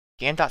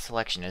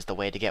Game.Selection is the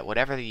way to get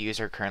whatever the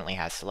user currently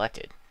has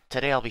selected.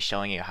 Today I'll be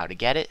showing you how to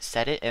get it,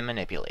 set it, and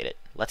manipulate it.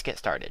 Let's get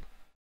started.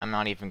 I'm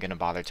not even going to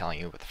bother telling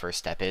you what the first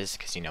step is,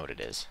 because you know what it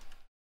is.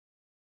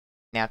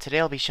 Now today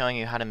I'll be showing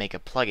you how to make a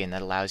plugin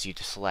that allows you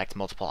to select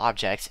multiple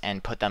objects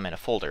and put them in a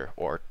folder,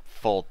 or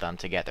fold them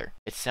together.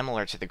 It's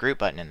similar to the group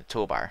button in the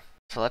toolbar.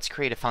 So let's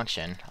create a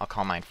function. I'll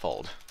call mine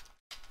fold.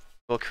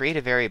 We'll create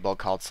a variable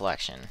called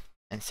selection,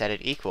 and set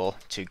it equal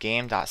to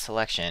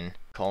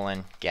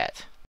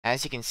game.Selection:get.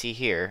 As you can see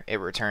here, it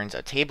returns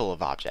a table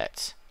of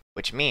objects,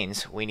 which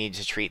means we need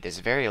to treat this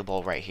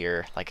variable right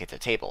here like it's a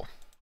table.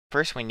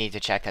 First, we need to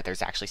check that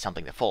there's actually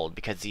something to fold,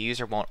 because the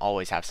user won't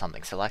always have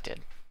something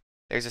selected.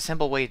 There's a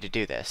simple way to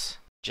do this.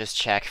 Just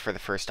check for the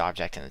first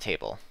object in the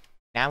table.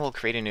 Now we'll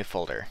create a new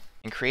folder,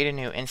 and create a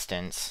new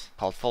instance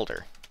called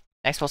folder.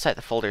 Next, we'll set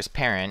the folder's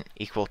parent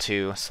equal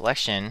to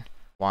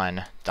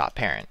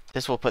selection1.parent.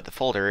 This will put the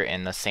folder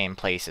in the same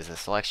place as the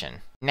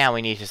selection. Now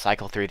we need to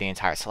cycle through the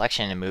entire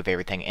selection and move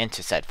everything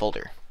into said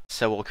folder.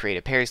 So we'll create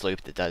a pairs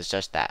loop that does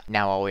just that.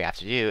 Now all we have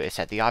to do is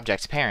set the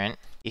object's parent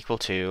equal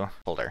to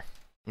folder.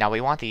 Now we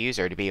want the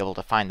user to be able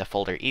to find the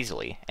folder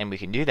easily, and we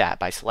can do that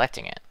by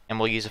selecting it. And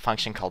we'll use a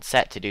function called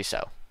set to do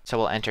so. So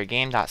we'll enter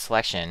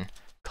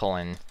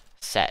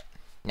game.Selection:set.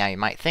 Now you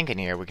might think in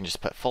here we can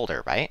just put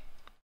folder, right?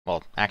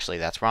 Well, actually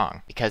that's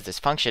wrong, because this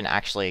function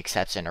actually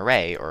accepts an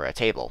array or a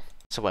table.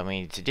 So what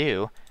we need to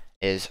do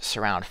is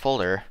surround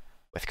folder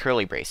with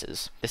curly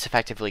braces. This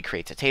effectively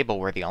creates a table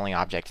where the only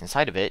object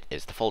inside of it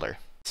is the folder.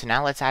 So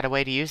now let's add a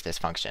way to use this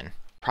function.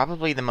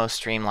 Probably the most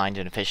streamlined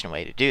and efficient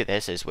way to do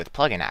this is with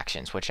plugin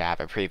actions, which I have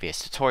a previous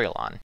tutorial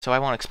on. So I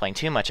won't explain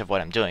too much of what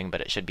I'm doing,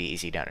 but it should be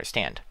easy to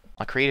understand.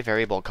 I'll create a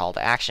variable called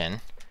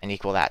action and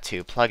equal that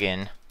to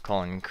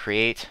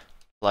plugin:create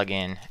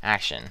plugin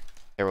action.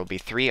 There will be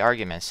 3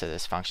 arguments to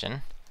this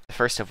function. The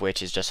first of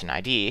which is just an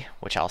ID,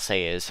 which I'll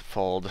say is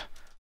fold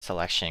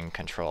selection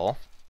control.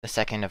 The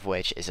second of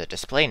which is a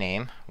display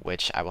name,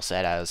 which I will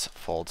set as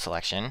fold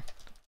selection.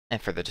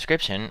 And for the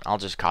description, I'll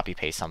just copy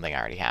paste something I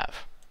already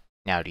have.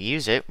 Now to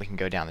use it, we can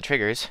go down the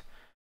triggers,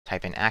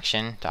 type in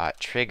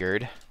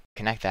action.triggered,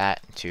 connect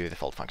that to the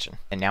fold function.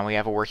 And now we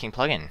have a working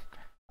plugin.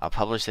 I'll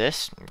publish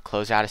this,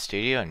 close out of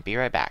Studio, and be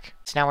right back.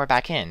 So now we're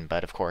back in,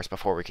 but of course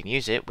before we can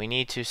use it, we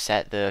need to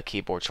set the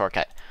keyboard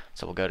shortcut.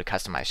 So we'll go to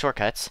Customize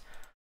Shortcuts,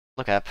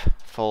 look up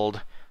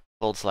fold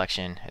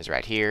selection is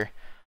right here,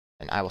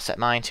 and I will set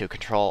mine to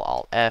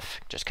Control-Alt-F,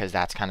 just because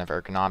that's kind of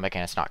ergonomic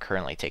and it's not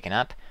currently taken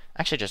up.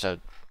 Actually, just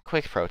a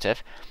quick pro tip,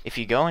 if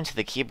you go into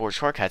the keyboard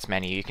shortcuts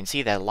menu, you can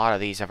see that a lot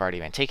of these have already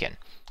been taken.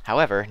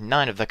 However,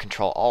 none of the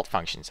Control-Alt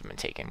functions have been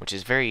taken, which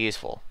is very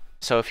useful.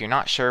 So if you're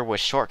not sure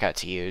which shortcut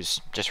to use,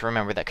 just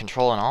remember that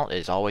Control and Alt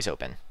is always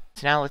open.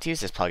 So now let's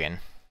use this plugin.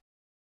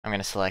 I'm going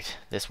to select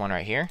this one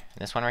right here,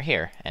 and this one right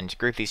here, and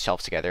group these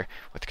shelves together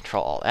with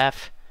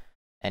Control-Alt-F,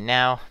 and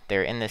now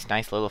they're in this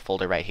nice little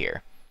folder right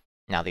here.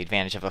 Now the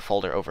advantage of a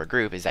folder over a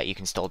group is that you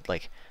can still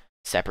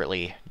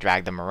separately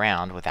drag them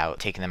around without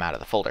taking them out of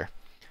the folder.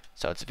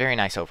 So it's very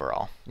nice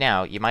overall.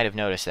 Now you might have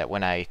noticed that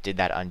when I did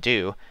that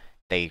undo,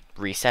 they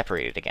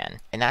re-separated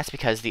again. And that's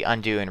because the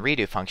undo and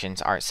redo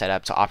functions aren't set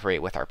up to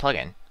operate with our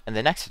plugin. In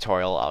the next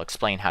tutorial, I'll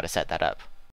explain how to set that up.